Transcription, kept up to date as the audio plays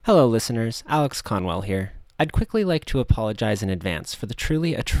Hello listeners, Alex Conwell here. I'd quickly like to apologize in advance for the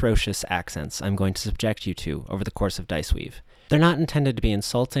truly atrocious accents I'm going to subject you to over the course of Diceweave. They're not intended to be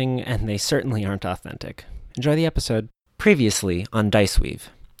insulting, and they certainly aren't authentic. Enjoy the episode. Previously on Diceweave.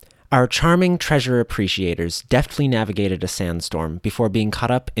 Our charming treasure appreciators deftly navigated a sandstorm before being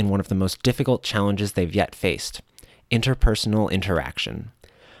caught up in one of the most difficult challenges they've yet faced, interpersonal interaction.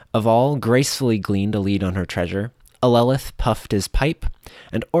 Aval gracefully gleaned a lead on her treasure, Alelith puffed his pipe,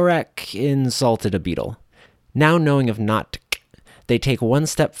 and Orak insulted a beetle. Now knowing of Notk, they take one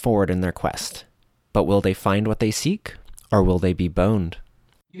step forward in their quest. But will they find what they seek, or will they be boned?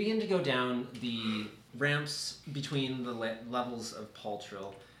 You begin to go down the ramps between the levels of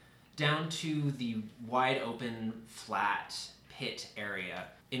Paltrill, down to the wide open, flat pit area,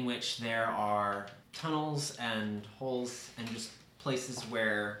 in which there are tunnels and holes and just places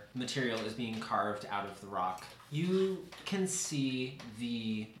where material is being carved out of the rock. You can see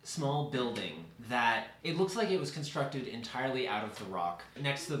the small building that it looks like it was constructed entirely out of the rock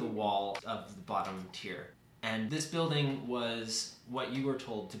next to the wall of the bottom tier. And this building was what you were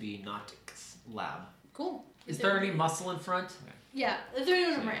told to be Nautic's lab. Cool. Is there any muscle in front? Okay. Yeah, is there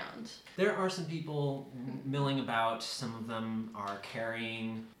anyone around? There are some people milling about. Some of them are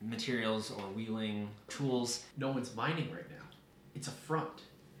carrying materials or wheeling tools. No one's mining right now. It's a front.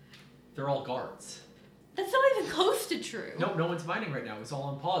 They're all guards. That's not even close to true. No one's mining right now. It's all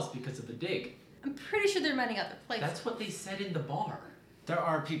on pause because of the dig. I'm pretty sure they're mining other places. That's what they said in the bar. There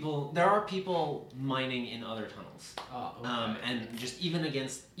are people mining in other tunnels. Oh, okay. And just even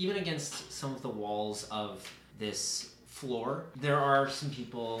against some of the walls of this floor, there are some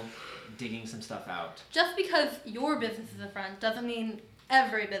people digging some stuff out. Just because your business is a front doesn't mean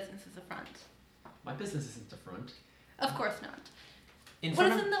every business is a front. My business isn't a front. Of course not.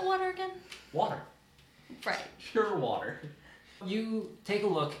 What is in that water again? Water. Right. Pure water. You take a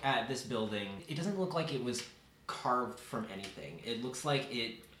look at this building. It doesn't look like it was carved from anything. It looks like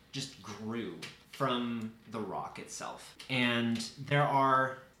it just grew from the rock itself. And there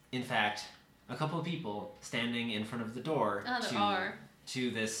are, in fact, a couple of people standing in front of the door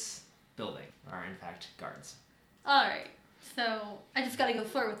to this building. There are, in fact, guards. Alright. So, I just gotta go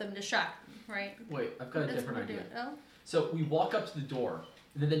flirt with them to distract them, right? Wait, I've got a different idea. Oh? So we walk up to the door,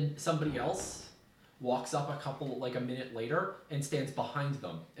 and then somebody else walks up a minute later and stands behind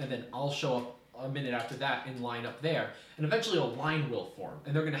them. And then I'll show up a minute after that and line up there. And eventually a line will form.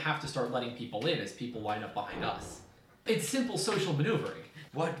 And they're going to have to start letting people in as people line up behind us. It's simple social maneuvering.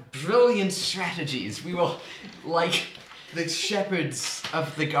 What brilliant strategies! We will, like the shepherds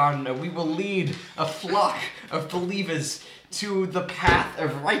of the garden, we will lead a flock of believers to the path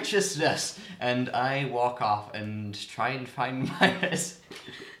of righteousness. And I walk off and try and find my...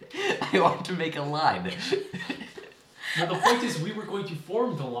 I want to make a line. No, the point is we were going to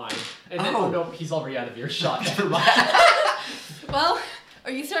form the line. And then, oh no, he's already out of earshot. Never mind. Well,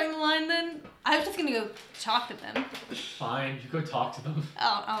 are you starting the line then? I was just gonna go talk to them. Fine, you go talk to them.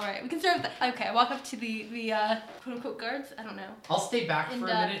 Oh, alright. We can start with that. Okay, I walk up to the quote-unquote guards. I don't know. I'll stay back for a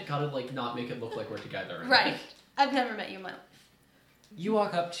minute. Gotta, not make it look like we're together. Right. I've never met you in my life. You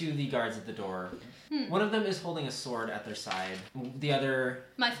walk up to the guards at the door. One of them is holding a sword at their side. The other...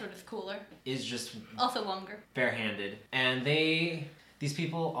 My sword is cooler. ...is just... also longer. ...barehanded. And these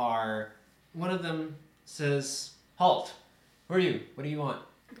people are... One of them says, "Halt! Who are you? What do you want?"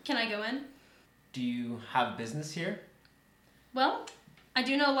 Can I go in? Do you have business here? Well, I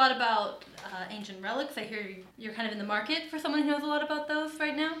do know a lot about ancient relics. I hear you're kind of in the market for someone who knows a lot about those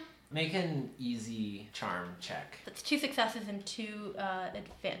right now. Make an easy charm check. That's 2 successes and 2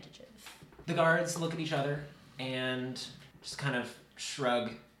 advantages. The guards look at each other and just kind of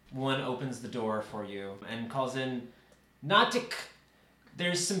shrug. One opens the door for you and calls in, "Nautic,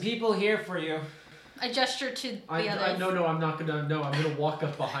 there's some people here for you." I gesture to the others. No, I'm not gonna. No, I'm gonna walk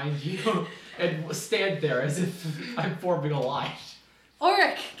up behind you and stand there as if I'm forming a line.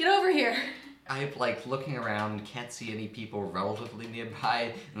 Auric, get over here. I'm looking around, can't see any people relatively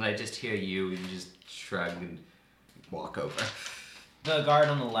nearby, and I just hear you and just shrug and walk over. The guard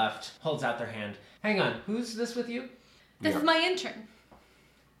on the left holds out their hand. "Hang on, who's this with you?" This is my intern.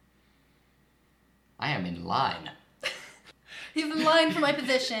 I am in line. He's in line for my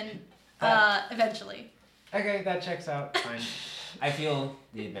position, eventually. Okay, that checks out. Fine. I feel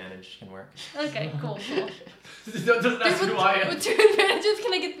the advantage can work. Okay, cool. Doesn't ask who I am. With 2 advantages,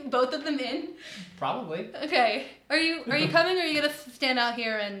 can I get both of them in? Probably. Okay. Are you coming, or are you gonna stand out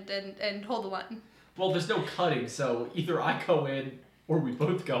here and hold the line? Well, there's no cutting, so either I go in or we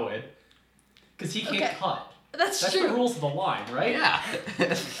both go in, because he can't cut. That's That's true. the rules of the line, right? Yeah.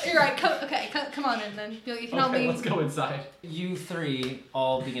 You're right. Come on in then. You can help Okay, me. let's go inside. You three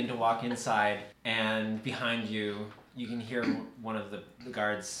all begin to walk inside, and behind you, you can hear one of the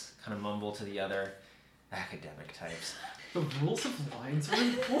guards kind of mumble to the other, academic types. The rules of lines are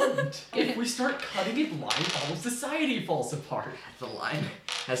important. If we start cutting a line, all of society falls apart. The line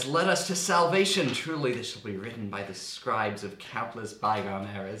has led us to salvation. Truly, this shall be written by the scribes of countless bygone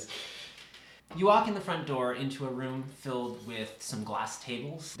eras. You walk in the front door into a room filled with some glass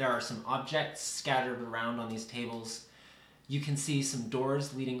tables. There are some objects scattered around on these tables. You can see some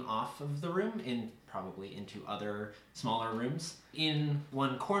doors leading off of the room probably into other smaller rooms. In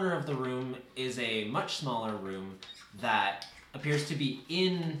one corner of the room is a much smaller room that appears to be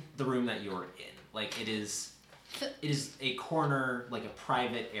in the room that you're in. Like it is a corner, like a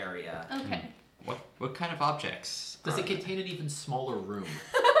private area. Okay. What kind of objects? Does are it contain an even smaller room?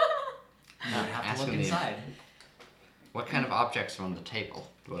 You would have to Asking look the- inside. What kind of objects are on the table?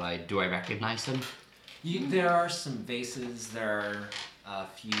 Do I recognize them? There are some vases, there are a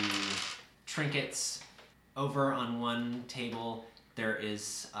few trinkets. Over on one table, there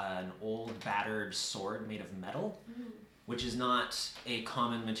is an old battered sword made of metal, which is not a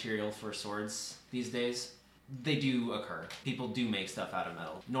common material for swords these days. They do occur. People do make stuff out of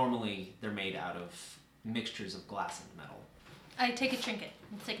metal. Normally, they're made out of mixtures of glass and metal. I take a trinket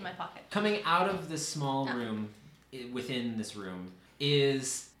and stick it in my pocket. Coming out of this small Yeah. room, within this room,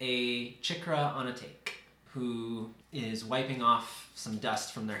 is a chikra on a take who is wiping off some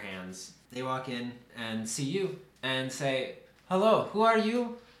dust from their hands. They walk in and see you and say, "Hello, who are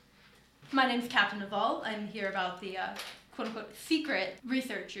you?" My name's Captain Naval. I'm here about the quote-unquote secret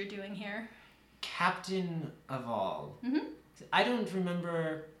research you're doing here. Captain of all. Mm-hmm. I don't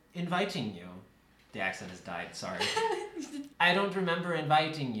remember inviting you. The accent has died, sorry. I don't remember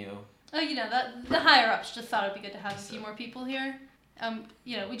inviting you. Oh, the higher-ups just thought it'd be good to have a few more people here.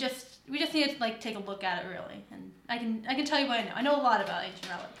 We just need to take a look at it really, and I can tell you what I know. I know a lot about ancient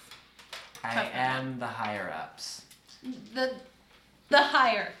relics. I Trust me. am the higher-ups. The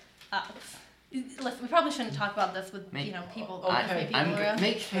higher-ups. Listen, we probably shouldn't talk about this with people. Okay, people I'm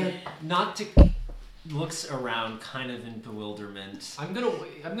around. Not to... Looks around kind of in bewilderment. I'm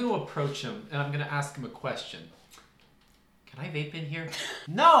gonna approach him and I'm gonna ask him a question. Can I vape in here?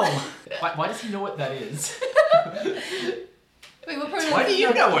 No! Why does he know what that is? Wait, what part of Why this do is you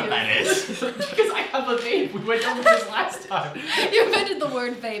not know what you? that is? Because I have a vape. We went over this last time. You invented the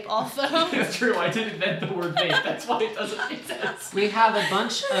word vape also. It's true. I did invent the word vape. That's why it doesn't make sense. We have a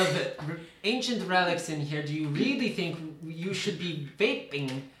bunch of ancient relics in here. Do you really think you should be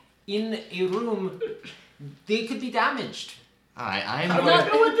vaping in a room? They could be damaged. I'm I going,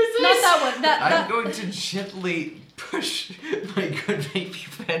 don't know what this is. Not that one. I'm going to gently push my good baby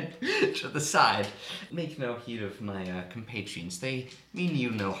friend to the side. Make no heed of my compatriots. They mean you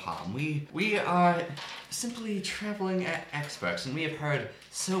no harm. We are simply traveling experts, and we have heard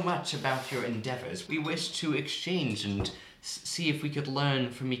so much about your endeavors. We wish to exchange and see if we could learn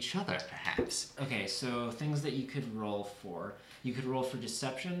from each other, perhaps. Okay, so things that you could roll for. You could roll for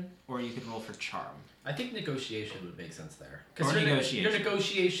deception, or you could roll for charm. I think negotiation would make sense there. Or negotiation. Your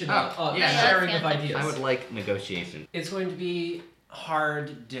negotiation Oh, of yeah, sharing that's of fantastic. ideas. I would like negotiation. It's going to be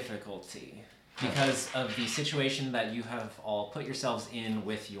hard difficulty because of the situation that you have all put yourselves in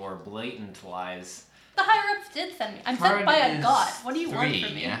with your blatant lies. The higher-ups did send me. I'm Hard sent by a is god. What do you 3, want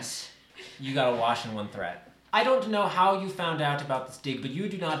from me? yes? You got a wash and one threat. I don't know how you found out about this dig, but you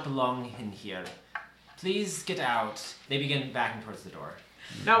do not belong in here. Please get out. They begin backing towards the door.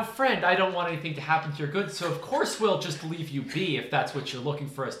 Now, friend, I don't want anything to happen to your goods, so of course we'll just leave you be if that's what you're looking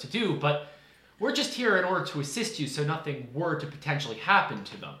for us to do, but we're just here in order to assist you so nothing were to potentially happen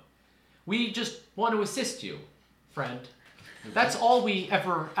to them. We just want to assist you, friend. That's all we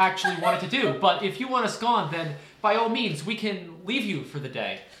ever actually wanted to do, but if you want us gone, then by all means, we can leave you for the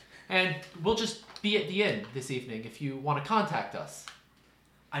day, and we'll just be at the inn this evening if you want to contact us.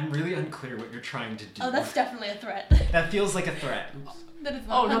 I'm really unclear what you're trying to do. Oh, that's definitely a threat. That feels like a threat. That is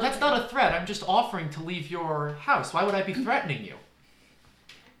not Oh, no, that's not a threat. I'm just offering to leave your house. Why would I be threatening you?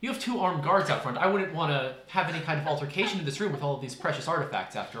 You have 2 armed guards out front. I wouldn't want to have any kind of altercation in this room with all of these precious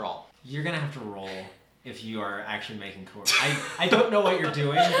artifacts, after all. You're gonna have to roll if you are actually making I don't know what you're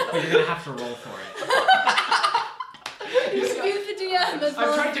doing, but you're gonna have to roll for it. Excuse the DM as well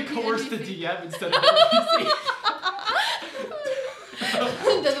I'm trying as to the coerce the NPC. DM instead of the NPC.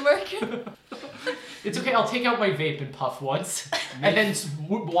 Doesn't work. It's okay, I'll take out my vape and puff once, and then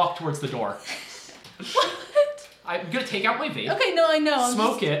walk towards the door. What? I'm gonna take out my vape, Okay, no, I know. I'm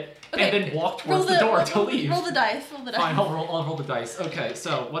smoke just... it, Okay. and then walk towards the door to leave. Roll the dice. Roll the dice. Fine, I'll roll the dice. Okay,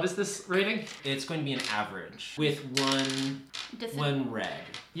 so what is this rating? It's going to be an average with one red.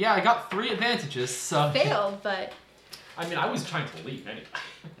 Yeah, I got 3 advantages, so... Failed, but... I mean, I was trying to leave anyway.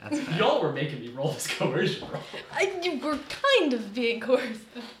 That's fair. Y'all were making me roll this coercion roll. You were kind of being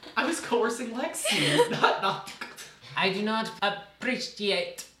coercive. I was coercing Lexi, not... I do not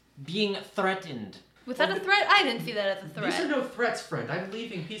appreciate being threatened. Was that a threat? I didn't see that as a threat. These are no threats, friend. I'm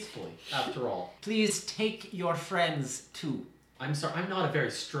leaving peacefully, after all. Please take your friends too. I'm sorry, I'm not a very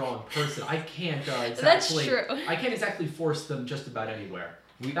strong person. I can't exactly... That's true. I can't exactly force them just about anywhere.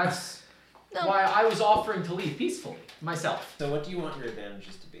 That's No. why I was offering to leave peacefully, myself. So what do you want your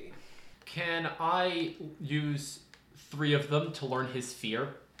advantages to be? Can I use 3 of them to learn his fear?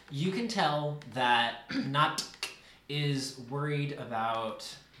 You can tell that Not is worried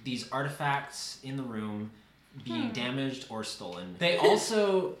about these artifacts in the room being damaged or stolen. They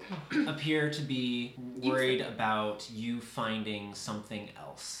also appear to be worried about you finding something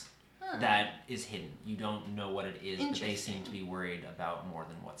else that is hidden. You don't know what it is, but they seem to be worried about more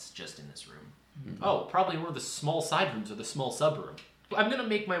than what's just in this room. Oh, probably one of the small side rooms or the small sub room. I'm gonna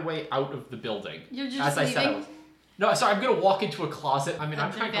make my way out of the building. You're just as I said I leaving? was. No, sorry, I'm gonna walk into a closet. I mean,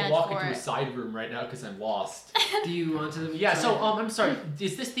 I'm That's trying to advantage walk for into a it. side room right now because I'm lost. Do you want to... Yeah, so, I'm sorry,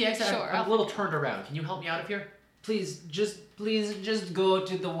 is this the exit? Sure, I'm a little turned around. Can you help me out of here? Please just go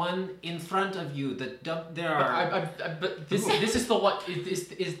to the one in front of you. There are... But this is the one,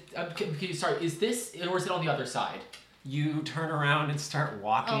 sorry, is this, or is it on the other side? You turn around and start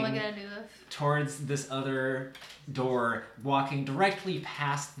walking Oh, am I gonna do this? towards this other door, walking directly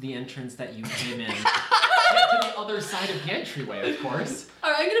past the entrance that you came in. Get to the other side of the entryway, of course.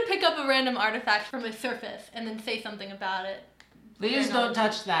 Alright, I'm gonna pick up a random artifact from a surface and then say something about it. Please Fair don't enough.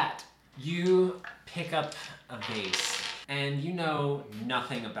 touch that. You pick up a vase, and you know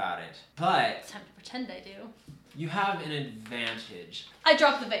nothing about it. But It's time to pretend I do. you have an advantage. I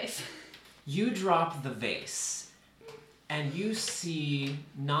drop the vase. You drop the vase, and you see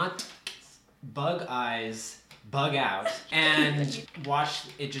Not bug eyes bug out and watch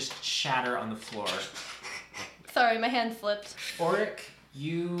it just shatter on the floor. Sorry, my hand slipped. Auric,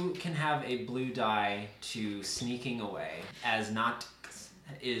 you can have a blue die to sneaking away as Not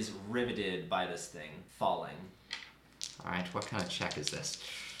is riveted by this thing falling. Alright, what kind of check is this?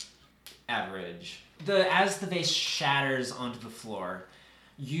 Average. As the vase shatters onto the floor,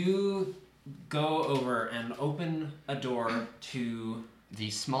 you go over and open a door to... The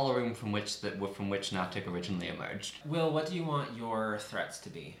smaller room from which Natic originally emerged. Will, what do you want your threats to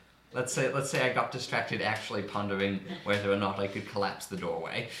be? Let's say I got distracted actually pondering whether or not I could collapse the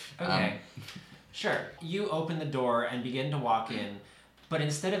doorway. Okay. Sure. You open the door and begin to walk in, but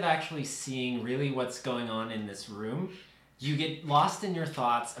instead of actually seeing really what's going on in this room, you get lost in your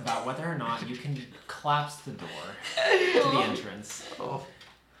thoughts about whether or not you can collapse the door to the entrance. Oh.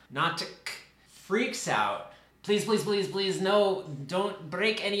 Natic freaks out. Please, please, please, please, no, don't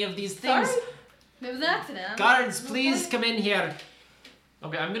break any of these things. Sorry? It was an accident. Guards, please come in here.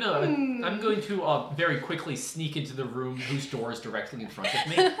 Okay, I'm going to very quickly sneak into the room whose door is directly in front of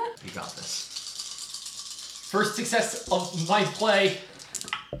me. You got this. First success of my play.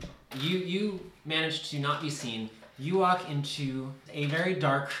 You manage to not be seen. You walk into a very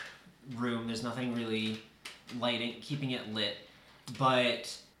dark room. There's nothing really lighting, keeping it lit.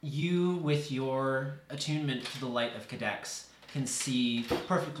 But you, with your attunement to the light of Cadex, can see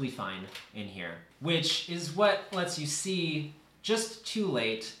perfectly fine in here. Which is what lets you see, just too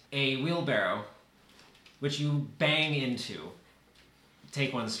late, a wheelbarrow, which you bang into.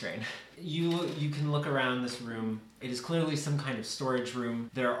 Take one strain. You can look around this room. It is clearly some kind of storage room.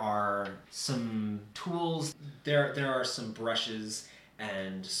 There are some tools. There are some brushes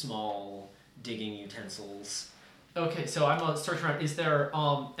and small digging utensils. Okay, so I'm gonna search around. Is there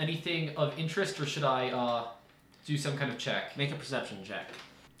anything of interest, or should I do some kind of check? Make a perception check.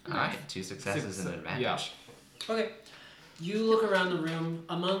 Alright, 2 successes and an advantage. Yeah. Okay. You look around the room.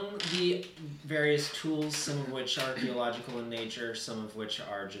 Among the various tools, some of which are archaeological in nature, some of which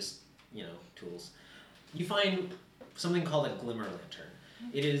are just, tools, you find something called a glimmer lantern.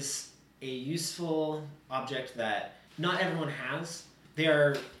 It is a useful object that not everyone has. They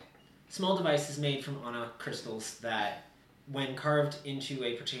are small devices made from Ana crystals that, when carved into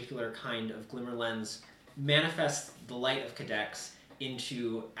a particular kind of glimmer lens, manifest the light of Cadex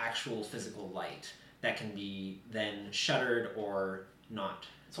into actual physical light that can be then shuttered or not.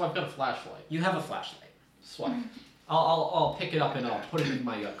 So I've got a flashlight. You have a flashlight. Swag. I'll pick it up and I'll put it in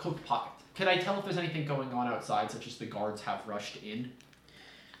my coat pocket. Can I tell if there's anything going on outside, such as the guards have rushed in?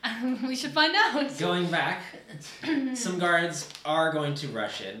 We should find out. Going back, some guards are going to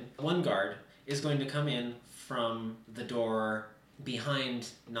rush in. One guard is going to come in from the door behind,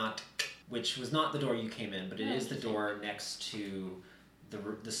 which was not the door you came in, but it is the door next to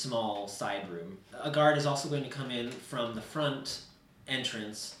the small side room. A guard is also going to come in from the front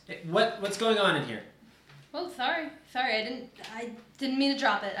entrance. What's going on in here? Oh, sorry, I didn't mean to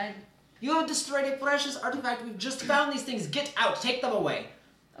drop it. You have destroyed a precious artifact. We've just found these things. Get out. Take them away.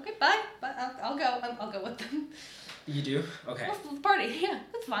 Okay, bye. But I'll go. I'll go with them. You do? Okay. Well, the party. Yeah,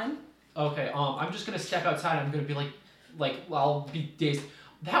 that's fine. Okay, I'm just gonna step outside. I'm gonna be like, I'll be dazed.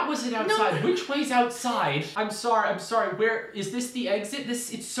 That wasn't outside. No. Which way's outside? I'm sorry. Where is this the exit?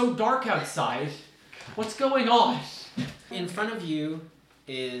 It's so dark outside. What's going on? In front of you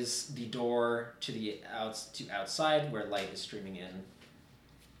is the door to outside where light is streaming in.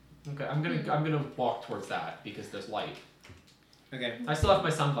 Okay, I'm gonna walk towards that because there's light. Okay. I still have my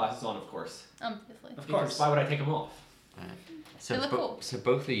sunglasses on, of course. Obviously. Of course. Why would I take them off? They look cool. So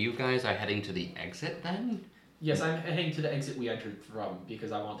both of you guys are heading to the exit then? Yes, I'm heading to the exit we entered from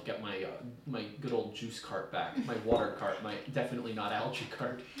because I want to get my my good old juice cart back, my water cart, my definitely not algae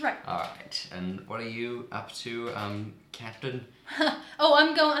cart. Right. All right. And what are you up to, Captain? Oh,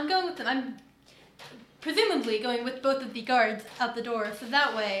 I'm going with them. I'm presumably going with both of the guards out the door, so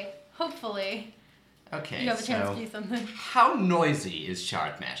that way, hopefully, Okay. you have a chance to do something. How noisy is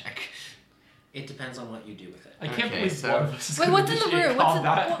shard magic? It depends on what you do with it. I can't believe so- one of us is Wait, gonna what's in the initiate room?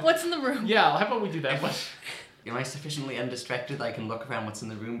 combat. What's in the room? Yeah, how about we do that one? Am I sufficiently undistracted that I can look around what's in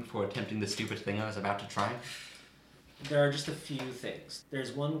the room before attempting the stupid thing I was about to try? There are just a few things.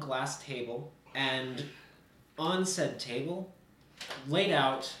 There's one glass table, and on said table, laid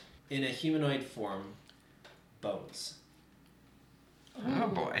out in a humanoid form, bones. Oh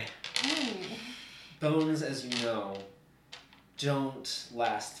boy. Ooh. Bones, as you know, don't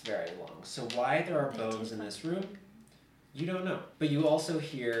last very long. So why there are bones in this room, you don't know. But you also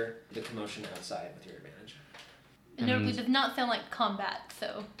hear the commotion outside with your advantage. It notably does not sound like combat,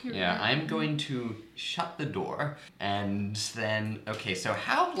 so... Yeah, I'm going to shut the door, and then... Okay, so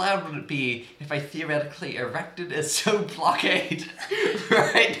how loud would it be if I theoretically erected a stone blockade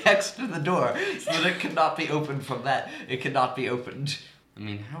right next to the door, so that it could not be opened from that? It could not be opened. I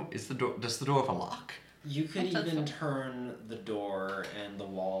mean, how is the door... Does the door have a lock? You could even turn the door and the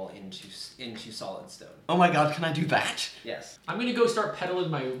wall into solid stone. Oh my god, can I do that? Yes. I'm gonna go start pedaling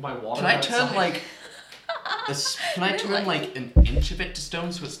my water. Can I turn, outside. like... Can I turn, like, an inch of it to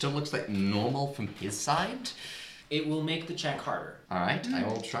stone so it still looks like normal from his side? It will make the check harder. Alright, I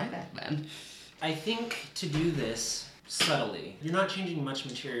will try that then. I think to do this subtly, you're not changing much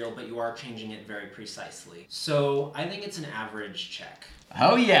material, but you are changing it very precisely. So I think it's an average check.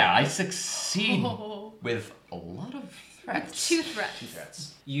 Oh yeah, I succeed Oh. with a lot of threats. 2 threats. 2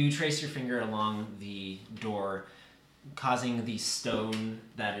 threats. You trace your finger along the door, causing the stone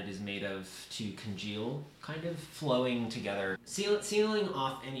that it is made of to congeal, kind of flowing together, sealing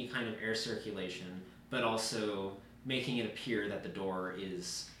off any kind of air circulation, but also making it appear that the door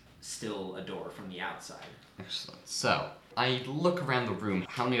is still a door from the outside. Excellent. So, I look around the room.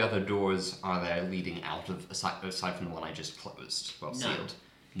 How many other doors are there leading out of, aside from the one I just closed? Well, None. sealed.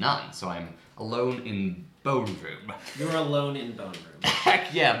 None. So I'm alone in Bone Room. You're alone in Bone Room.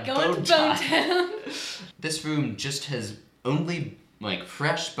 Heck yeah, Going bone to Bone time. Town. This room just has only, like,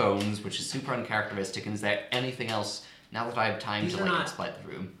 fresh bones, which is super uncharacteristic. And is there anything else, now that I have time These to, are like, not- explain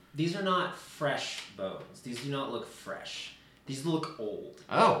the room? These are not fresh bones. These do not look fresh. These look old.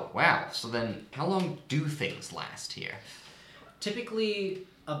 Oh, wow. So then, how long do things last here? Typically,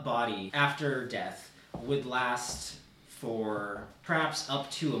 a body after death would last for perhaps up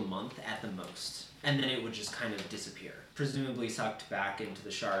to a month at the most, and then it would just kind of disappear, presumably sucked back into the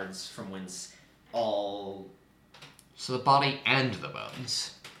shards from whence all... So the body and the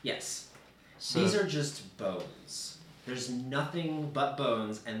bones. Yes. So These are just bones. There's nothing but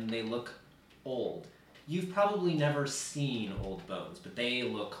bones, and they look old. You've probably never seen old bones, but they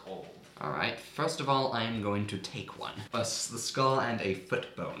look old. Alright, first of all, I'm going to take one. The skull and a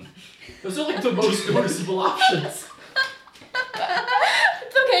foot bone. Those are like the most noticeable options.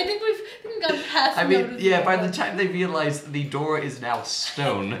 It's okay, I think we've gone past I mean, notice. yeah, by the time they realize the door is now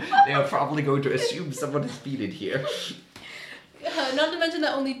stone, they are probably going to assume someone has been in here. Not to mention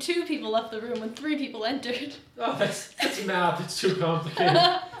that only 2 people left the room when 3 people entered. Oh, that's math. It's too complicated.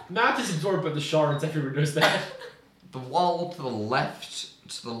 Math is absorbed by the shards. Everyone knows that. The wall to the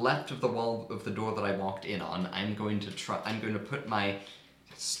left of the wall of the door that I walked in on, I'm going to put my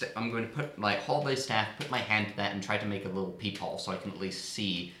hallway staff, put my hand to that, and try to make a little peephole so I can at least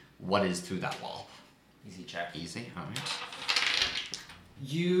see what is through that wall. Easy check. Easy, alright.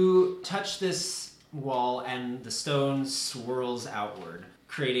 You touch this wall and the stone swirls outward,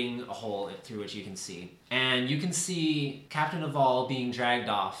 creating a hole through which you can see. And you can see Captain Aval being dragged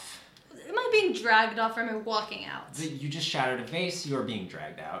off. Am I being dragged off or am I walking out? You just shattered a vase, you're being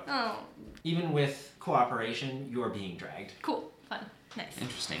dragged out. Oh, Even with cooperation, you're being dragged. cool. Fun. Nice.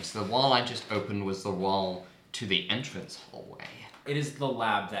 Interesting. So the wall I just opened was the wall to the entrance hallway. It is the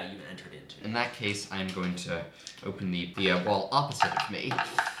lab that you entered into. In that case, I'm going to open the wall opposite of me.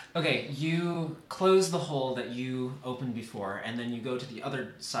 Okay, you close the hole that you opened before, and then you go to the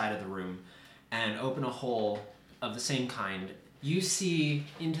other side of the room and open a hole of the same kind. You see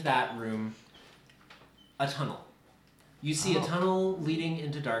into that room a tunnel. You see a tunnel leading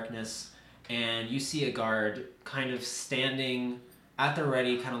into darkness, and you see a guard kind of standing at the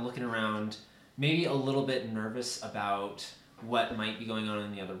ready, kind of looking around, maybe a little bit nervous about what might be going on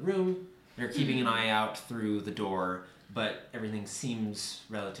in the other room. They're keeping an eye out through the door, but everything seems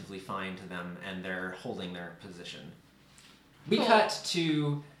relatively fine to them, and they're holding their position. We Cool. cut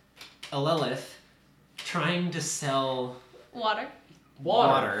to Elelith trying to sell Water.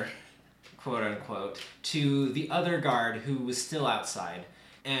 water, quote unquote, to the other guard who was still outside.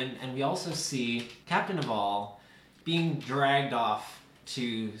 And we also see Captain Aval being dragged off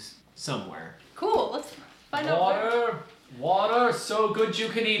to somewhere. Cool. Let's find out where. Water, so good you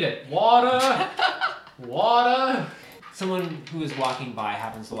can eat it. Water, water. Someone who is walking by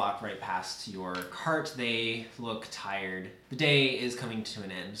happens to walk right past your cart. They look tired. The day is coming to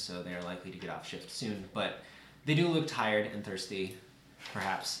an end, so they're likely to get off shift soon, but they do look tired and thirsty,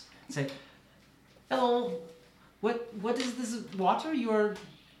 perhaps. Say, hello, what is this water? You're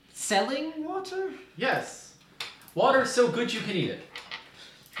selling water? Yes. Water, so good you can eat it.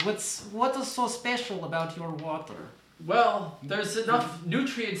 What is so special about your water? Well, there's enough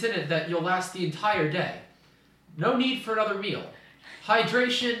nutrients in it that you'll last the entire day. No need for another meal.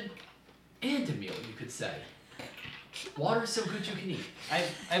 Hydration and a meal, you could say. Water so good you can eat.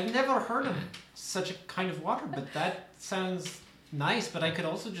 I've never heard of such a kind of water, but that sounds nice. But I could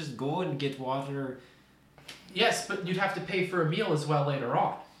also just go and get water. Yes, but you'd have to pay for a meal as well later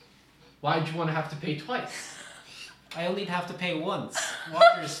on. Why'd you want to have to pay twice? I only have to pay once.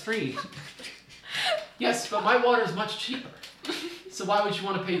 Water is free. Yes, but my water is much cheaper. So why would you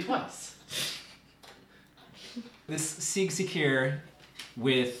want to pay twice? This Sieg Sekir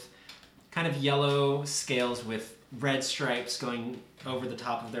with kind of yellow scales with red stripes going over the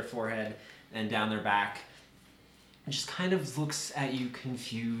top of their forehead and down their back, and just kind of looks at you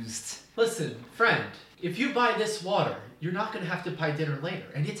confused. Listen, friend, if you buy this water, you're not going to have to buy dinner later,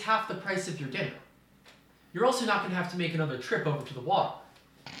 and it's half the price of your dinner. You're also not going to have to make another trip over to the water.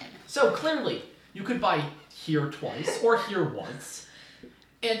 So clearly, you could buy here twice or here once,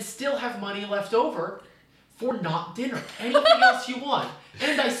 and still have money left over for not dinner. Anything else you want,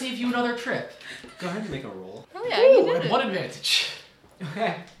 and I save you another trip. Go ahead and make a roll. Oh yeah, you did At it. what advantage?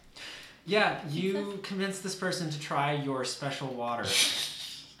 Okay. Yeah, you convince this person to try your special water.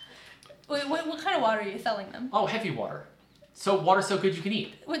 Wait, what kind of water are you selling them? Oh, heavy water. So water so good you can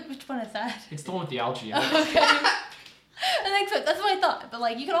eat. Which one is that? It's the one with the algae in it. Okay. That makes sense. That's what I thought. But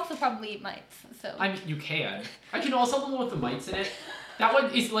like, you could also probably eat mites. So. I mean, you can. I can also the one with the mites in it. That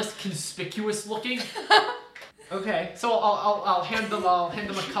one is less conspicuous looking. Okay. So I'll hand them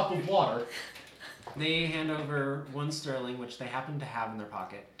a cup of water. They hand over 1 sterling, which they happen to have in their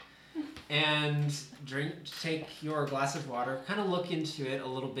pocket, and take your glass of water, kind of look into it a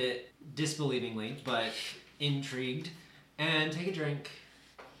little bit disbelievingly, but intrigued, and take a drink,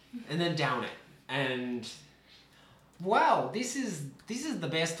 and then down it. And wow, this is the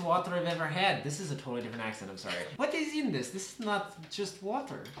best water I've ever had. This is a totally different accent, I'm sorry. What is in this? This is not just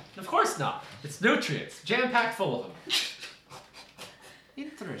water. Of course not. It's nutrients, jam-packed full of them.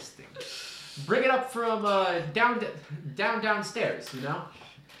 Interesting. Bring it up from downstairs, you know?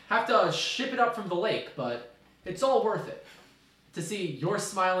 Have to ship it up from the lake, but it's all worth it to see your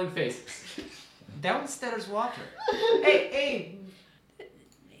smiling faces. Downstairs water. Hey!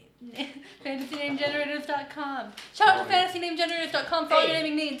 FantasyNameGenerators.com. Shout out to FantasyNameGenerators.com for all your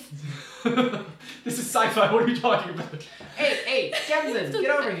naming needs. This is sci-fi, what are you talking about? Hey, Kevin, get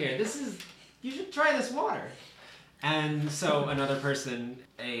over here. You should try this water. And so another person,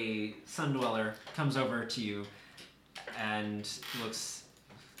 a sun dweller, comes over to you and looks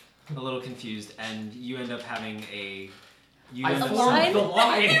a little confused, and you end up having you I end up formed the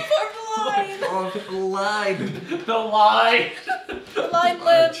line. You formed the line. Oh, line. The line. The line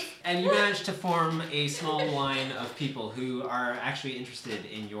lives. and you manage to form a small line of people who are actually interested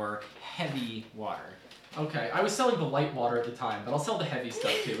in your heavy water. Okay, I was selling the light water at the time, but I'll sell the heavy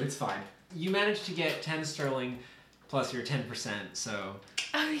stuff too. It's fine. You manage to get 10 sterling plus your 10%, so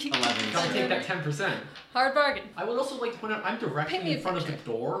 11. Gotta take that 10%. Hard bargain. I would also like to point out I'm Pay me directly a in front of the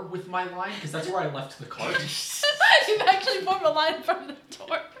picture. door with my line because that's where I left the cart. You've actually formed a line from the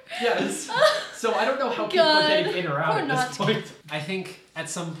door. Yes. So I don't know how people are getting in or out Poor at this point. I think at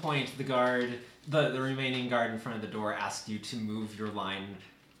some point the guard, the remaining guard in front of the door asked you to move your line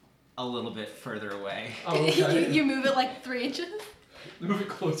a little bit further away. Oh, okay. You move it like 3 inches. Move it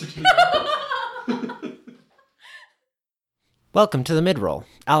closer to the door. Welcome to the mid-roll.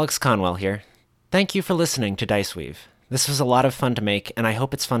 Alex Conwell here. Thank you for listening to Diceweave. This was a lot of fun to make, and I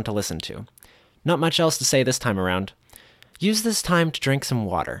hope it's fun to listen to. Not much else to say this time around. Use this time to drink some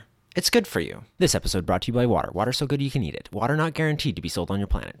water. It's good for you. This episode brought to you by water. Water so good you can eat it. Water not guaranteed to be sold on your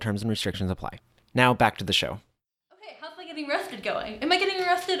planet. Terms and restrictions apply. Now back to the show. Okay, how's my getting arrested going? Am I getting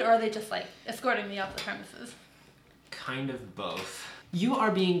arrested, or are they just like escorting me off the premises? Kind of both. You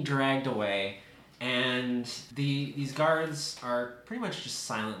are being dragged away, and these guards are pretty much just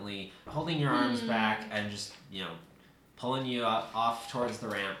silently holding your arms back and just, pulling you off towards the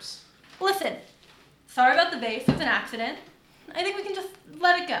ramps. Listen, sorry about the vase. It's an accident. I think we can just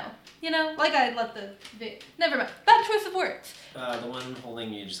let it go. Like I let the never mind. Bad choice of words. The one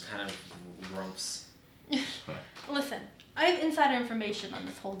holding you just kind of grumps. Listen, I have insider information on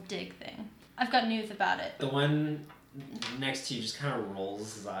this whole dig thing. I've got news about it. The one next to you just kind of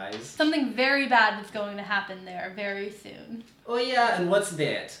rolls his eyes. Something very bad is going to happen there very soon. Oh yeah, and what's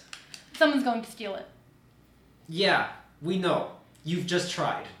that? Someone's going to steal it. Yeah, we know. You've just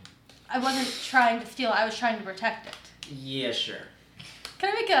tried. I wasn't trying to steal it. I was trying to protect it. Yeah, sure. Can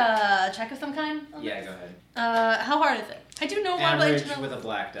I make a check of some kind? Yeah, go ahead. How hard is it? I do know a lot Average about with a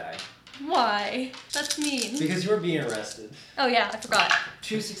black die. Why? That's mean. Because you were being arrested. Oh yeah, I forgot.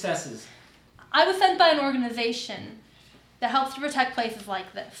 2 successes. I was sent by an organization that helps to protect places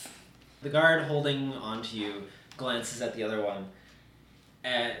like this. The guard holding onto you glances at the other one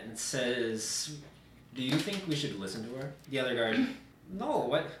and says, "Do you think we should listen to her?" The other guard, "No,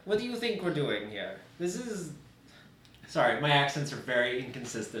 what do you think we're doing here? This is..." Sorry, my accents are very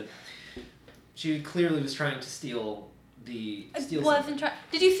inconsistent. She clearly was trying to steal Wasn't trying.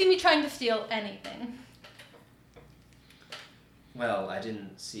 Did you see me trying to steal anything? Well, I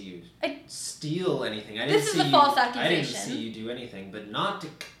didn't see you I- steal anything. This is a false I didn't accusation. see you do anything, but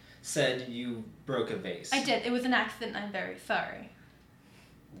Nautic said you broke a vase. I did. It was an accident. I'm very sorry.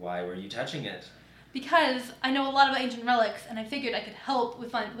 Why were you touching it? Because I know a lot about ancient relics, and I figured I could help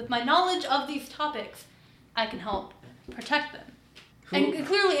with my knowledge of these topics. I can help protect them. And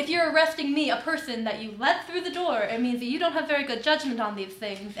clearly, if you're arresting me, a person that you let through the door, it means that you don't have very good judgment on these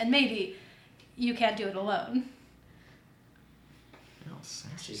things, and maybe you can't do it alone.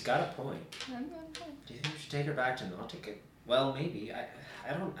 She's got a point. Do you think we should take her back to Nautic? Well, maybe.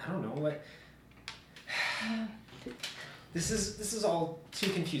 I don't know what. This is all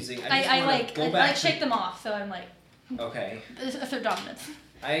too confusing. I shake them off, so I'm like. Okay. Assert dominance.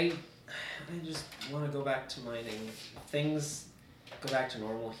 I just want to go back to mining. Things go back to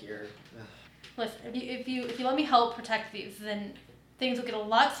normal here. Ugh. Listen, if you let me help protect these, then things will get a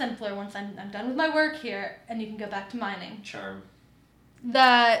lot simpler once I'm done with my work here, and you can go back to mining. Charm.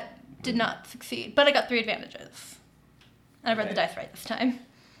 That did not succeed, but I got 3 advantages. And I read the Okay. dice right this time.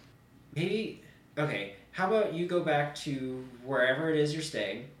 Maybe. Okay. How about you go back to wherever it is you're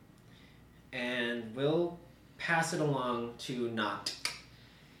staying, and we'll pass it along to Nautic,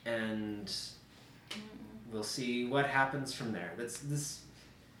 and we'll see what happens from there.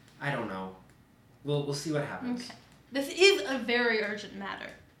 I don't know. We'll see what happens. Okay. This is a very urgent matter.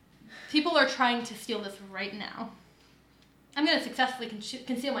 People are trying to steal this right now. I'm going to successfully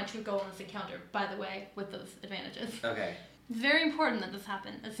conceal my true goal in this encounter, by the way, with those advantages. Okay. It's very important that this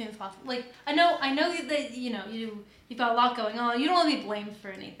happen as soon as possible. Like, I know that, you've got a lot going on. You don't want to be blamed for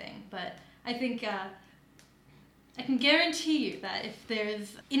anything, but I think, I can guarantee you that if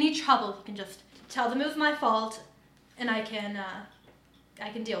there's any trouble, you can just tell them it was my fault, and I can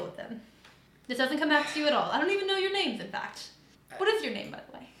deal with them. This doesn't come back to you at all. I don't even know your names, in fact. What is your name, by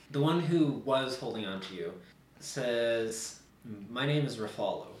the way? The one who was holding on to you says, "My name is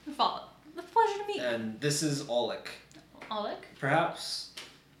Rafalo, Follow. It's a pleasure to meet you. and this is Oleg. Alec? Perhaps..."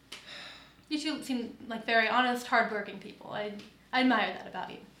 You two seem like very honest, hardworking people. I admire that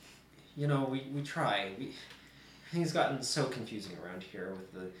about you. We try. Everything's gotten so confusing around here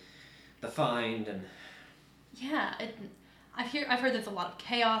with the find and... Yeah, I've heard there's a lot of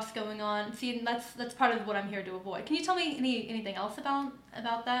chaos going on. See, that's part of what I'm here to avoid. Can you tell me anything else about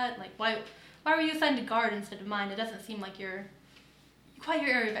that? Like why were you assigned to guard instead of mine? It doesn't seem like you're quite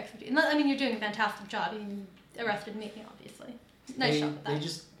your area of expertise. I mean, you're doing a fantastic job. You arrested me, obviously. Nice job with that. They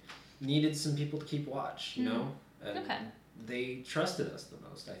just needed some people to keep watch, you know? And Okay. they trusted us the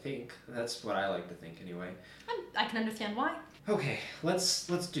most, I think. That's what I like to think anyway. I can understand why. Okay, let's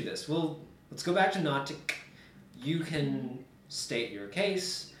do this. Let's go back to Nautic. You can state your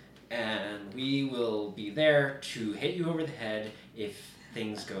case, and we will be there to hit you over the head if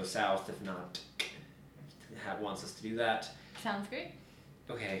things go south. If not, wants us to do that. Sounds great.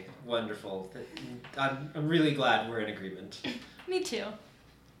 Okay, wonderful. I'm really glad we're in agreement. Me too.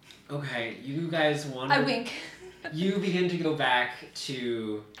 Okay, you guys wander. I wink. You begin to go back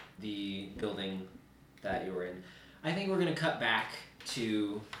to the building that you were in. I think we're going to cut back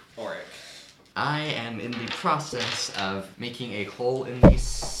to Auric. I am in the process of making a hole in the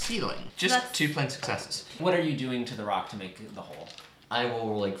ceiling. Just That's- 2 plain successes. What are you doing to the rock to make the hole? I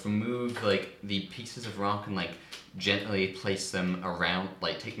will remove the pieces of rock and gently place them around,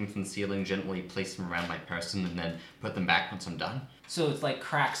 take them from the ceiling, gently place them around my person, and then put them back once I'm done. So it's like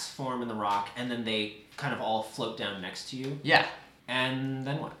cracks form in the rock, and then they kind of all float down next to you. Yeah. And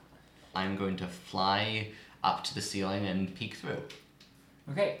then what? I'm going to fly up to the ceiling and peek through.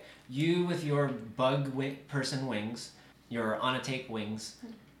 Okay, you with your person wings, your Onatape wings,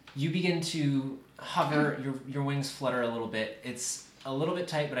 you begin to hover, your wings flutter a little bit. It's a little bit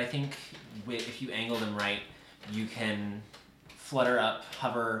tight, but I think if you angle them right, you can flutter up,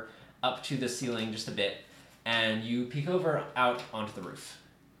 hover up to the ceiling just a bit, and you peek over out onto the roof.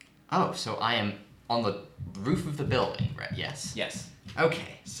 Oh, so I am on the roof of the building, right? Yes. Yes.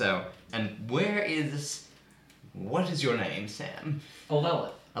 Okay, so, and what is your name, Sam?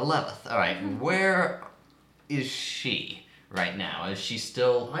 Olelith. 11th, alright. Where is she right now? Is she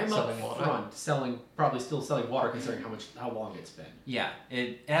still I'm selling up water? front, probably still selling water considering how long it's been. Yeah,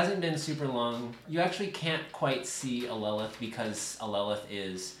 it hasn't been super long. You actually can't quite see Alelith because Alelith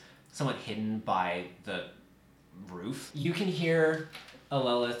is somewhat hidden by the roof. You can hear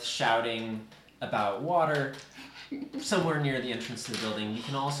Alelith shouting about water somewhere near the entrance to the building. You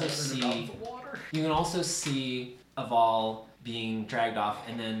can also see Aval being dragged off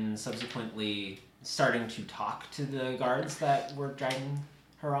and then subsequently starting to talk to the guards that were dragging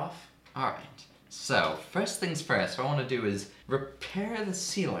her off. Alright. So, first things first, what I want to do is repair the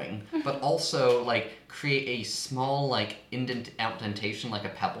ceiling, but also, create a small, indentation, like a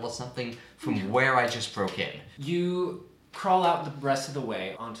pebble or something, from where I just broke in. You crawl out the rest of the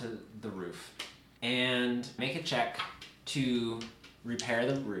way onto the roof and make a check to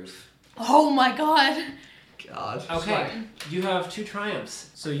repair the roof. Oh my god. God. Okay, you have 2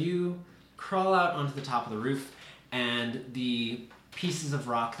 triumphs. So you crawl out onto the top of the roof, and the pieces of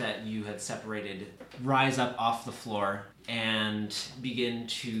rock that you had separated rise up off the floor and begin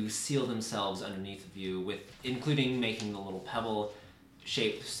to seal themselves underneath of you, including making the little pebble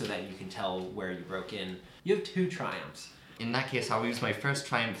shape so that you can tell where you broke in. You have 2 triumphs. In that case, I'll use my first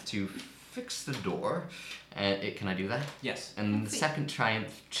triumph to fix the door. Can I do that? Yes. And the second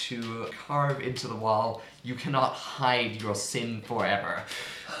triumph to carve into the wall, you cannot hide your sin forever.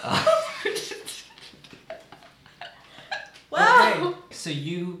 Wow. Okay. So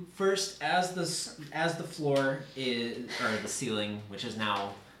you first, as the floor is, or the ceiling, which is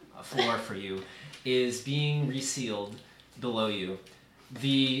now a floor for you, is being resealed below you.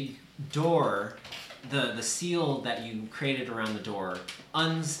 The door, the seal that you created around the door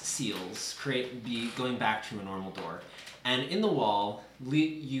unseals, going back to a normal door. And in the wall,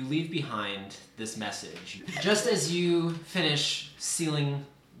 you leave behind this message. Just as you finish sealing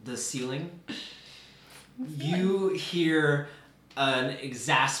the ceiling, you hear an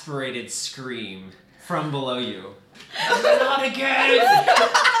exasperated scream from below you. Not again!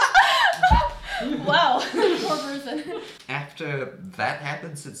 Wow. Poor person. After that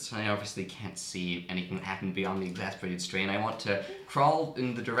happens, since I obviously can't see anything that happened beyond the exasperated strain, I want to crawl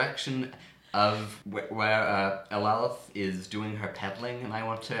in the direction of where Elalith is doing her peddling, and I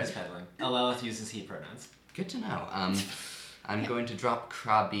want to... He's peddling. Alelith uses he pronouns. Good to know. I'm going to drop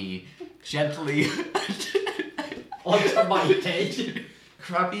Krabi gently... Onto my head.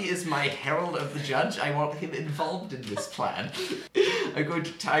 Krabi is my herald of the judge. I want him involved in this plan. I'm going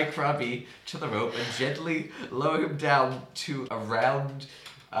to tie Krabi to the rope and gently lower him down to around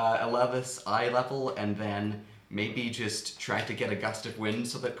Elevith's eye level, and then maybe just try to get a gust of wind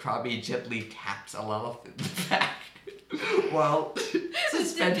so that Krabi gently taps Elevith in the back while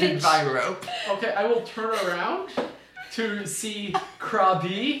suspended by rope. Okay, I will turn around to see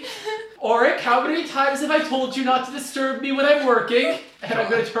Krabi. Auric, how many times have I told you not to disturb me when I'm working? And I'm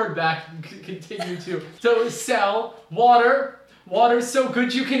going to turn back and continue to sell water. Water's so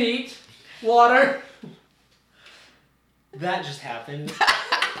good you can eat. Water. That just happened.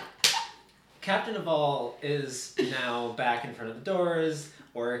 Captain Aval is now back in front of the doors.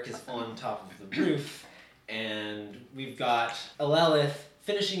 Auric is on top of the roof. and we've got Alelith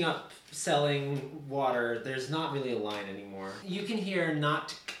finishing up selling water. There's not really a line anymore. You can hear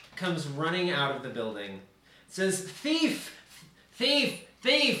Not comes running out of the building. It says, "Thief! Thief!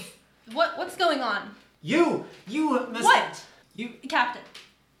 Thief! What's going on? You must... What? You... Captain.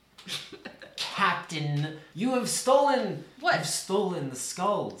 Captain, you have stolen... What? You've stolen the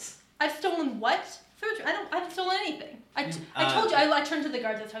skulls. I've stolen what? Surgery. I haven't stolen anything. I told you. I turned to the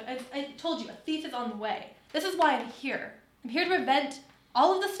guards. I told you a thief is on the way. This is why I'm here. I'm here to prevent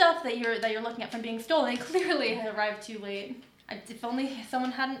all of the stuff that you're looking at from being stolen. It clearly had arrived too late. If only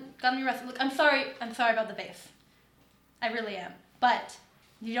someone hadn't gotten me arrested. Look, I'm sorry about the base. I really am. But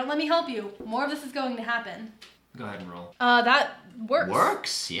if you don't let me help you, more of this is going to happen. Go ahead and roll. That works.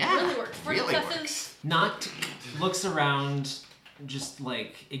 Works, yeah. Really works. Really Successes. works. Not looks around, just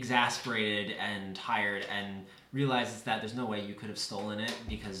like exasperated and tired, and realizes that there's no way you could have stolen it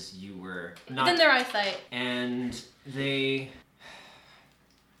because you were not. It's in their eyesight. And they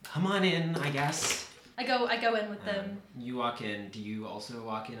come on in, I guess. I go in with them. You walk in. Do you also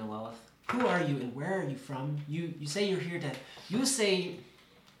walk in, Alelith? Who are you and where are you from? You say you're here to. You say.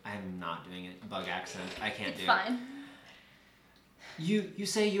 I'm not doing it. Bug accent. I can't do It's fine. it. You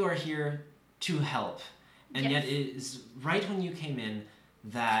say you are here to help, and Yes. yet it is right when you came in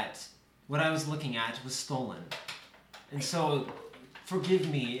that what I was looking at was stolen, and so forgive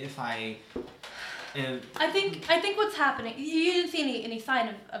me if I. I think what's happening. You didn't see any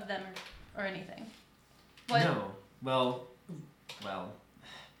sign of them or anything. What? No. Well.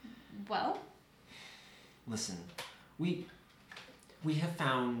 Well. Listen, we have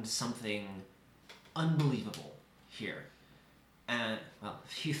found something unbelievable here. And, well, a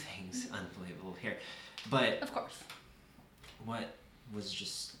few things unbelievable here. But Of course. what was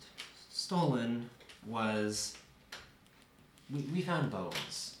just stolen was... We found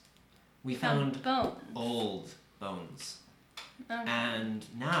bones. We found bones. old bones. Okay. And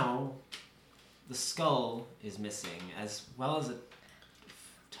now the skull is missing, as well as a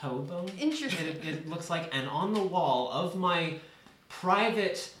toe bone. Interesting. It looks like, and on the wall of my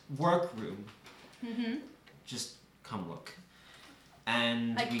private workroom, Mm-hmm. just come look.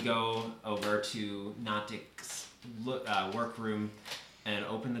 And we go over to Nautic's workroom and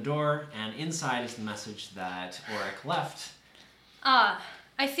open the door, and inside is the message that Auric left.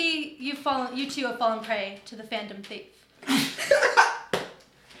 I see you two have fallen prey to the Phantom Thief.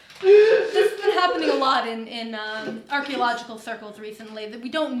 This has been happening a lot in archaeological circles recently. That we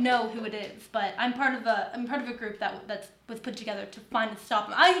don't know who it is, but I'm part of a group that was put together to find and stop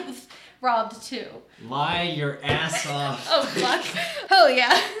him. I was robbed too. Lie your ass off. Oh fuck! Oh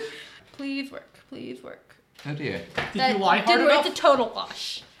yeah. Please work. Oh dear. Did you lie hard didn't work. enough? It's a total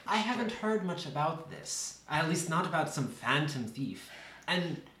wash. I haven't heard much about this. At least not about some phantom thief.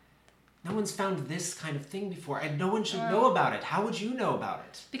 And no one's found this kind of thing before, and no one should know about it. How would you know about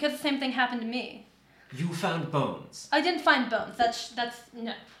it? Because the same thing happened to me. You found bones. I didn't find bones. That's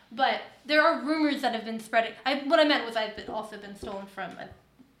no. But there are rumors that have been spreading. What I meant was also been stolen from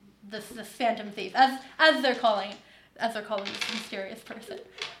this Phantom Thief, as they're calling this mysterious person.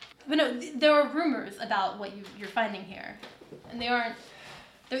 But no, there are rumors about what you're finding here, and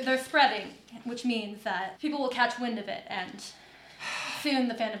they're spreading, which means that people will catch wind of it, and soon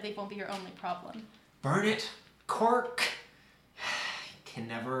the Phantom Thief won't be your only problem. Burn it, Cork. Can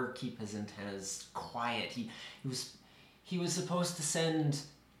never keep his antennas quiet. He was supposed to send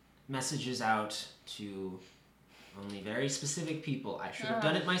messages out to only very specific people. I should have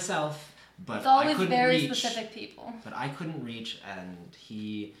done it myself, but It's always I couldn't very reach. specific people. But I couldn't reach, and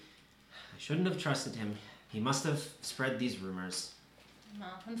I shouldn't have trusted him. He must have spread these rumors. No,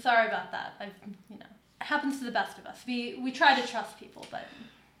 I'm sorry about that. It happens to the best of us. We try to trust people, but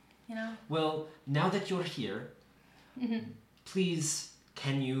Well, now that you're here, please,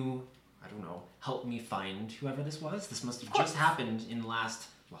 can you, I don't know, help me find whoever this was? This must have just happened in the last,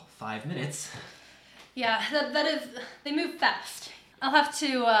 5 minutes. Yeah, that is. They move fast. I'll have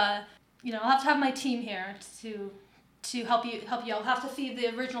to, I'll have to have my team here to help you. I'll have to see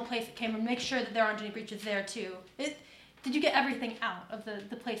the original place it came from, make sure that there aren't any breaches there too. Did you get everything out of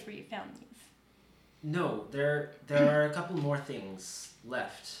the place where you found these? No, there are a couple more things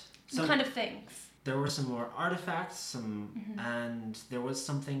left. What kind of things? There were some more artifacts, and there was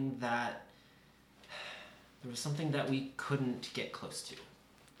something that we couldn't get close to.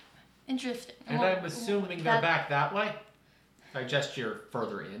 Interesting. And I'm assuming they're back that way? I gesture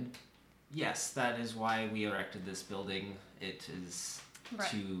further in. Yes, that is why we erected this building. It is Right.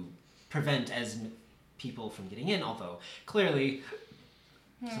 to prevent people from getting in, although clearly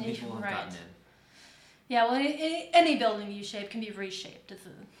some people have gotten in. Yeah, well, any building you shape can be reshaped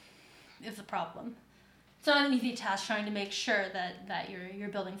is a problem. It's not an easy task trying to make sure that your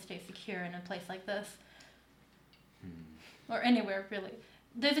building stays secure in a place like this. Or anywhere, really.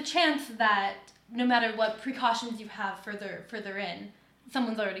 There's a chance that no matter what precautions you have further in,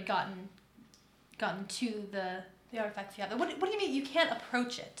 someone's already gotten to the artifacts you have. What do you mean you can't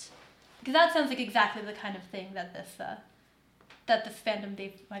approach it? Because that sounds like exactly the kind of thing that this fandom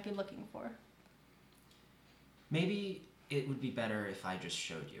they might be looking for. Maybe it would be better if I just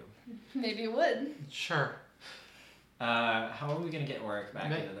showed you. Maybe it would. Sure. How are we going to get Auric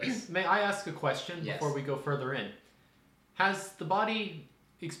back into this? May I ask a question Yes. before we go further in? Has the body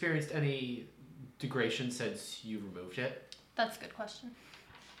experienced any degradation since you removed it? That's a good question.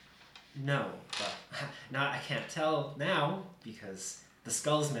 No, but I can't tell now because the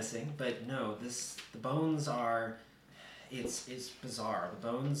skull's missing. But no, the bones are. It's bizarre. The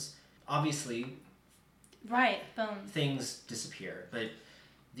bones, obviously, Right, bones. things disappear, but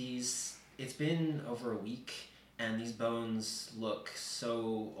it's been over a week, and these bones look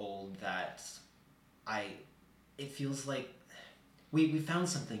so old that it feels like we found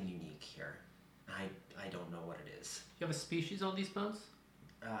something unique here. I don't know what it is. You have a species on these bones?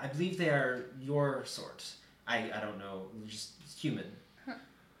 I believe they are your sort. I don't know, just human.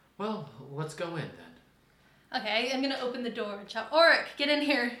 Well, let's go in then. Okay, I'm gonna open the door and shout, Auric, get in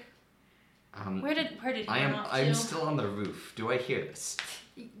here. Um, Where did he run off I'm to? still on the roof. Do I hear this?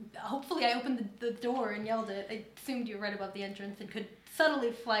 Hopefully I opened the door and yelled it. I assumed you were right about the entrance and could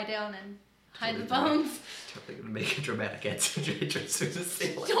subtly fly down and hide the bones. Totally gonna make a dramatic entrance through the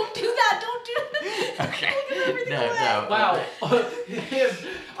ceiling. Don't do that, don't do that. Okay. Give everything No, away. no. Wow.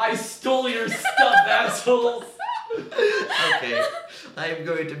 I stole your stuff, assholes. Okay. I'm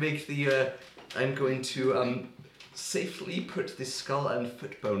going to make I'm going to safely put the skull and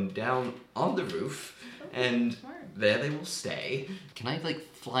foot bone down on the roof, and Smart. there they will stay. Can I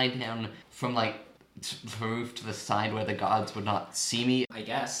fly down from the roof to the side where the guards would not see me? I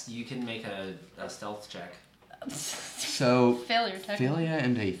guess you can make a stealth check. So Failure, technically. failure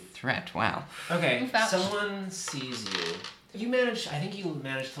and a threat. Wow. Okay, Without- someone sees you. I think you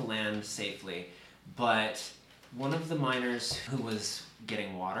managed to land safely, but one of the miners who was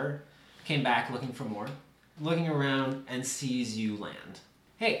getting water came back looking for more, looking around and sees you land.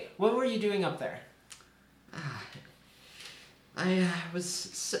 Hey, what were you doing up there? I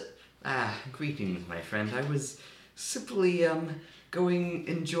was greetings, my friend. I was simply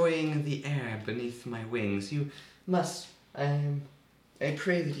enjoying the air beneath my wings. You must I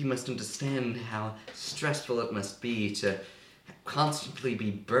pray that you must understand how stressful it must be to constantly be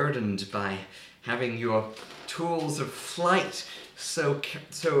burdened by having your tools of flight so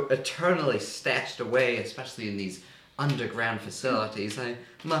eternally stashed away, especially in these underground facilities. I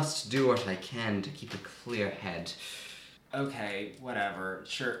must do what I can to keep a clear head. Okay, whatever.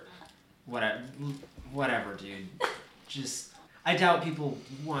 Sure. Whatever, dude. Just I doubt people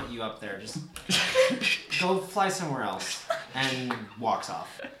want you up there. Just go fly somewhere else. And walks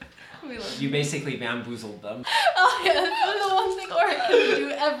off. We love You basically bamboozled them. Oh yeah, that's the one thing Auric can do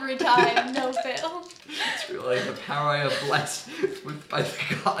every time, no fail. It's really the power I am blessed with by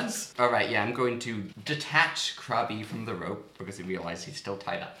the gods. Alright, yeah, I'm going to detach Krabi from the rope because I realize he's still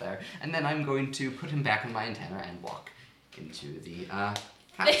tied up there. And then I'm going to put him back on my antenna and walk into the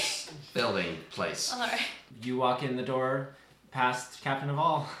house building place. Alright. You walk in the door past Captain of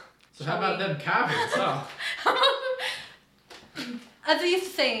All. So how about them caverns, huh? As I used to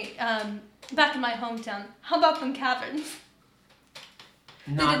say, back in my hometown, how about them caverns?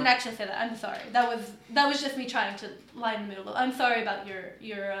 They didn't actually say that. I'm sorry. That was just me trying to lie in the middle. I'm sorry about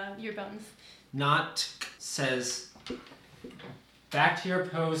your bones. Not says back to your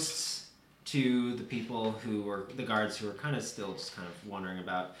posts to the people who were the guards who were kind of still just kind of wandering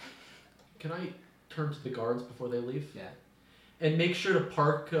about. Can I turn to the guards before they leave? Yeah. And make sure to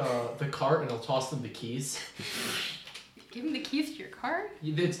park the cart, and I'll toss them the keys. Give them the keys to your car?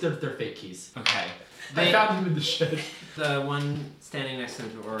 It's their fake keys. Okay. I found them in the shed. The one standing next to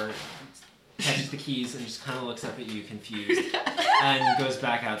the door catches the keys and just kind of looks up at you confused and goes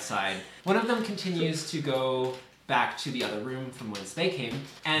back outside. One of them continues to go back to the other room from whence they came,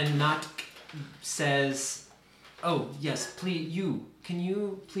 and Not says, "Oh, yes, please, can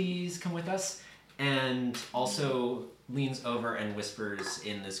you please come with us?" And also leans over and whispers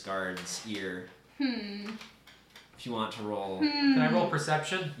in this guard's ear. If you want to roll. Can I roll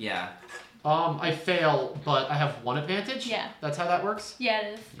perception? Yeah. I fail, but I have one advantage? Yeah. That's how that works? Yeah,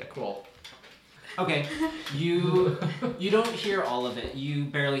 it is. Yeah, cool. Okay. You don't hear all of it. You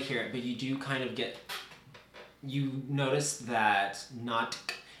barely hear it, but you do kind of you notice that Not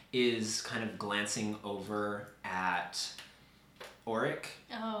is kind of glancing over at Auric.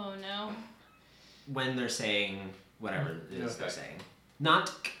 Oh no. when they're saying whatever it is they're Okay. saying.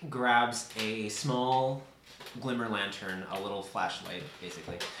 Not grabs a small glimmer lantern, a little flashlight,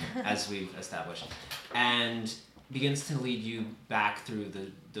 basically, as we've established, and begins to lead you back through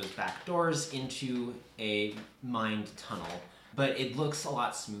those back doors into a mined tunnel. But it looks a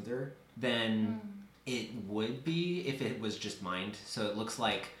lot smoother than it would be if it was just mined. So it looks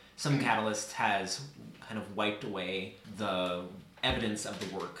like some catalyst has kind of wiped away the evidence of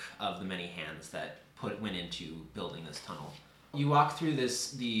the work of the many hands that went into building this tunnel. You walk through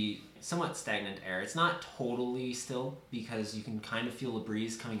the somewhat stagnant air. It's not totally still because you can kind of feel a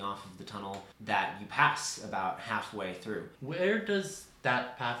breeze coming off of the tunnel that you pass about halfway through. Where does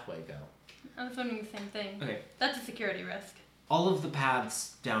that pathway go? I was wondering the same thing. Okay. That's a security risk. All of the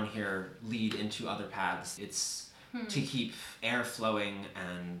paths down here lead into other paths. It's to keep air flowing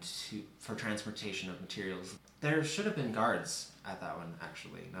and for transportation of materials. There should have been guards at that one,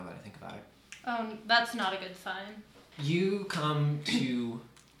 actually, now that I think about it. That's not a good sign. You come to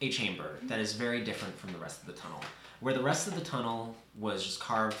a chamber that is very different from the rest of the tunnel. Where the rest of the tunnel was just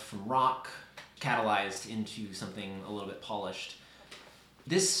carved from rock, catalyzed into something a little bit polished.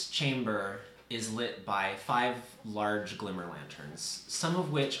 This chamber is lit by 5 large glimmer lanterns, some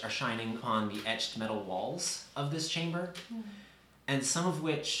of which are shining upon the etched metal walls of this chamber, and some of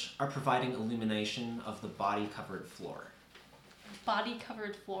which are providing illumination of the body-covered floor.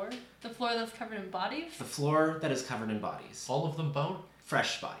 Body-covered floor? The floor that's covered in bodies? The floor that is covered in bodies. All of them bone?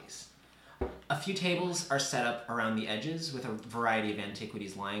 Fresh bodies. A few tables are set up around the edges with a variety of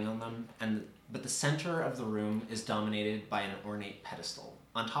antiquities lying on them, but the center of the room is dominated by an ornate pedestal,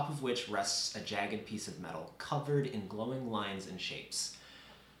 on top of which rests a jagged piece of metal covered in glowing lines and shapes.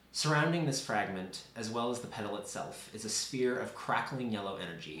 Surrounding this fragment, as well as the pedal itself, is a sphere of crackling yellow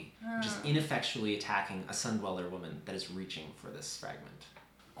energy, which is ineffectually attacking a Sundweller woman that is reaching for this fragment.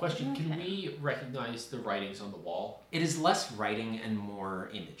 Question, can Okay. we recognize the writings on the wall? It is less writing and more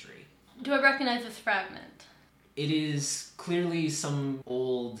imagery. Do I recognize this fragment? It is clearly some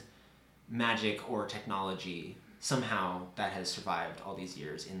old magic or technology somehow that has survived all these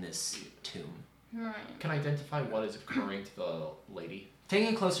years in this tomb. Right. Can I identify what is occurring to the lady?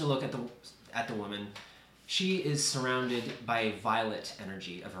 Taking a closer look at the woman, she is surrounded by a violet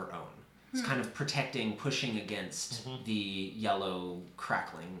energy of her own. It's kind of protecting, pushing against the yellow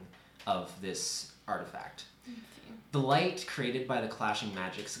crackling of this artifact. The light created by the clashing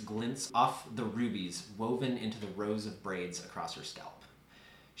magics glints off the rubies woven into the rows of braids across her scalp.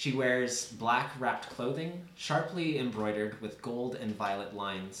 She wears black wrapped clothing, sharply embroidered with gold and violet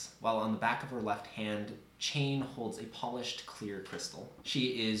lines, while on the back of her left hand, chain holds a polished clear crystal.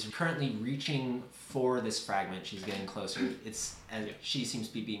 She is currently reaching for this fragment. She's getting closer. She seems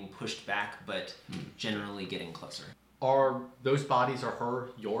to be being pushed back, but generally getting closer. Are those bodies or her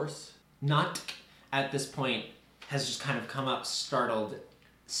yours? Not at this point has just kind of come up startled,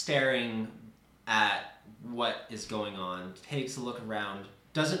 staring at what is going on, takes a look around,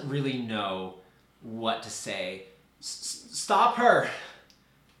 doesn't really know what to say. Stop her!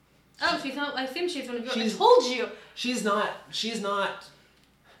 Oh, she's not. I assume she's one of yours. I She's- told you. She's not.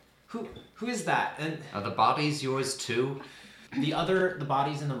 Who is that? And Are the bodies yours too? the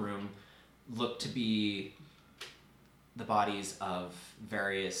bodies in the room look to be the bodies of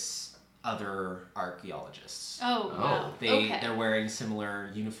various other archaeologists. Oh, wow. Okay. They're wearing similar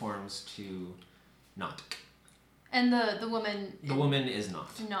uniforms to not. And the woman. The woman is not.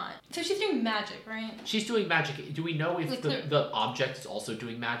 Not. So she's doing magic, right? She's doing magic. Do we know if Like the object is also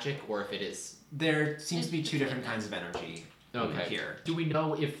doing magic or if it is... There seems to be 2 different kinds of energy here. Do we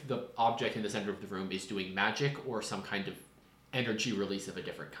know if the object in the center of the room is doing magic or some kind of energy release of a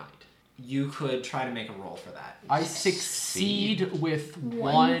different kind? You could try to make a roll for that. I succeed with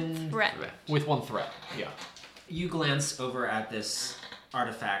one threat. With one threat. Yeah. You glance over at this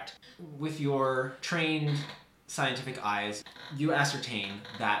artifact. With your trained scientific eyes, you ascertain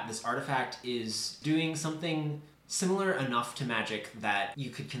that this artifact is doing something similar enough to magic that you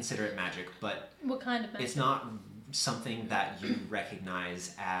could consider it magic, but What kind of magic? it's not something that you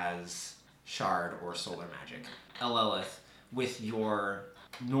recognize as shard or solar magic. Elelith, with your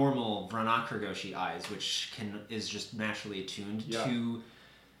normal Vranakragoshi eyes, which is just naturally attuned to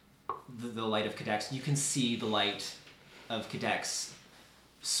the light of Cadex, you can see the light of Cadex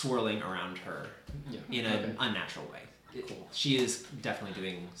swirling around her in an unnatural way. Cool. She is definitely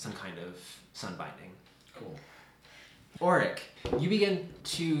doing some kind of sunbinding. Cool. Auric, you begin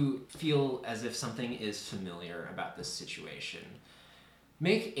to feel as if something is familiar about this situation.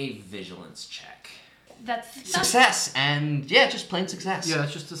 Make a vigilance check. That's Success, and yeah, just plain success. Yeah,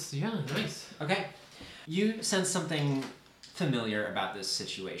 that's just Okay. You sense something familiar about this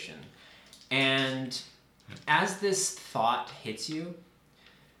situation. And as this thought hits you,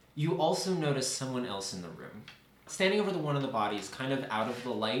 you also notice someone else in the room. Standing over one of the bodies, kind of out of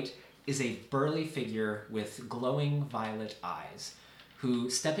the light, is a burly figure with glowing violet eyes, who,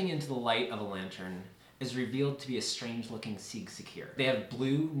 stepping into the light of a lantern, is revealed to be a strange-looking Sieg-Sakir. They have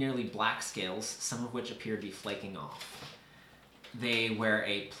blue, nearly black scales, some of which appear to be flaking off. They wear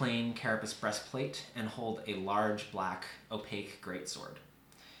a plain carapace breastplate and hold a large, black, opaque greatsword.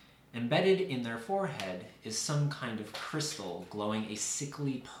 Embedded in their forehead is some kind of crystal glowing a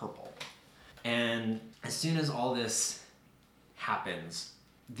sickly purple. And as soon as all this happens,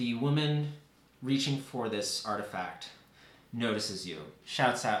 the woman reaching for this artifact notices you,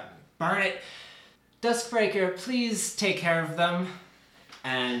 shouts out, "Burn it! Duskbreaker, please take care of them."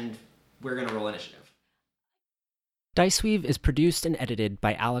 And we're going to roll initiative. Diceweave is produced and edited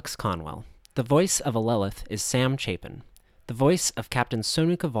by Alex Conwell. The voice of Alelith is Sam Chapin. The voice of Captain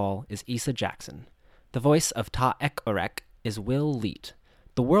Sonu Kaval is Issa Jackson. The voice of Ta Ek Orek is Will Leet.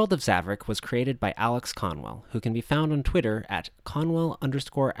 The World of Zavrik was created by Alex Conwell, who can be found on Twitter at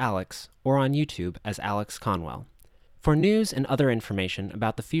Conwell_Alex or on YouTube as Alex Conwell. For news and other information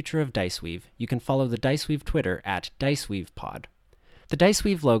about the future of Diceweave, you can follow the Diceweave Twitter at DiceweavePod. The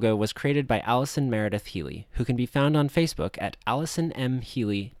Diceweave logo was created by Allison Meredith Healy, who can be found on Facebook at Allison M.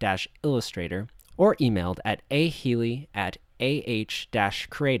 Healy-Illustrator or emailed at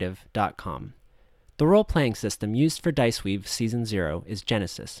ahealy@ah-creative.com. The role-playing system used for Diceweave Season 0 is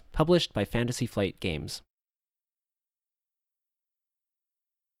Genesis, published by Fantasy Flight Games.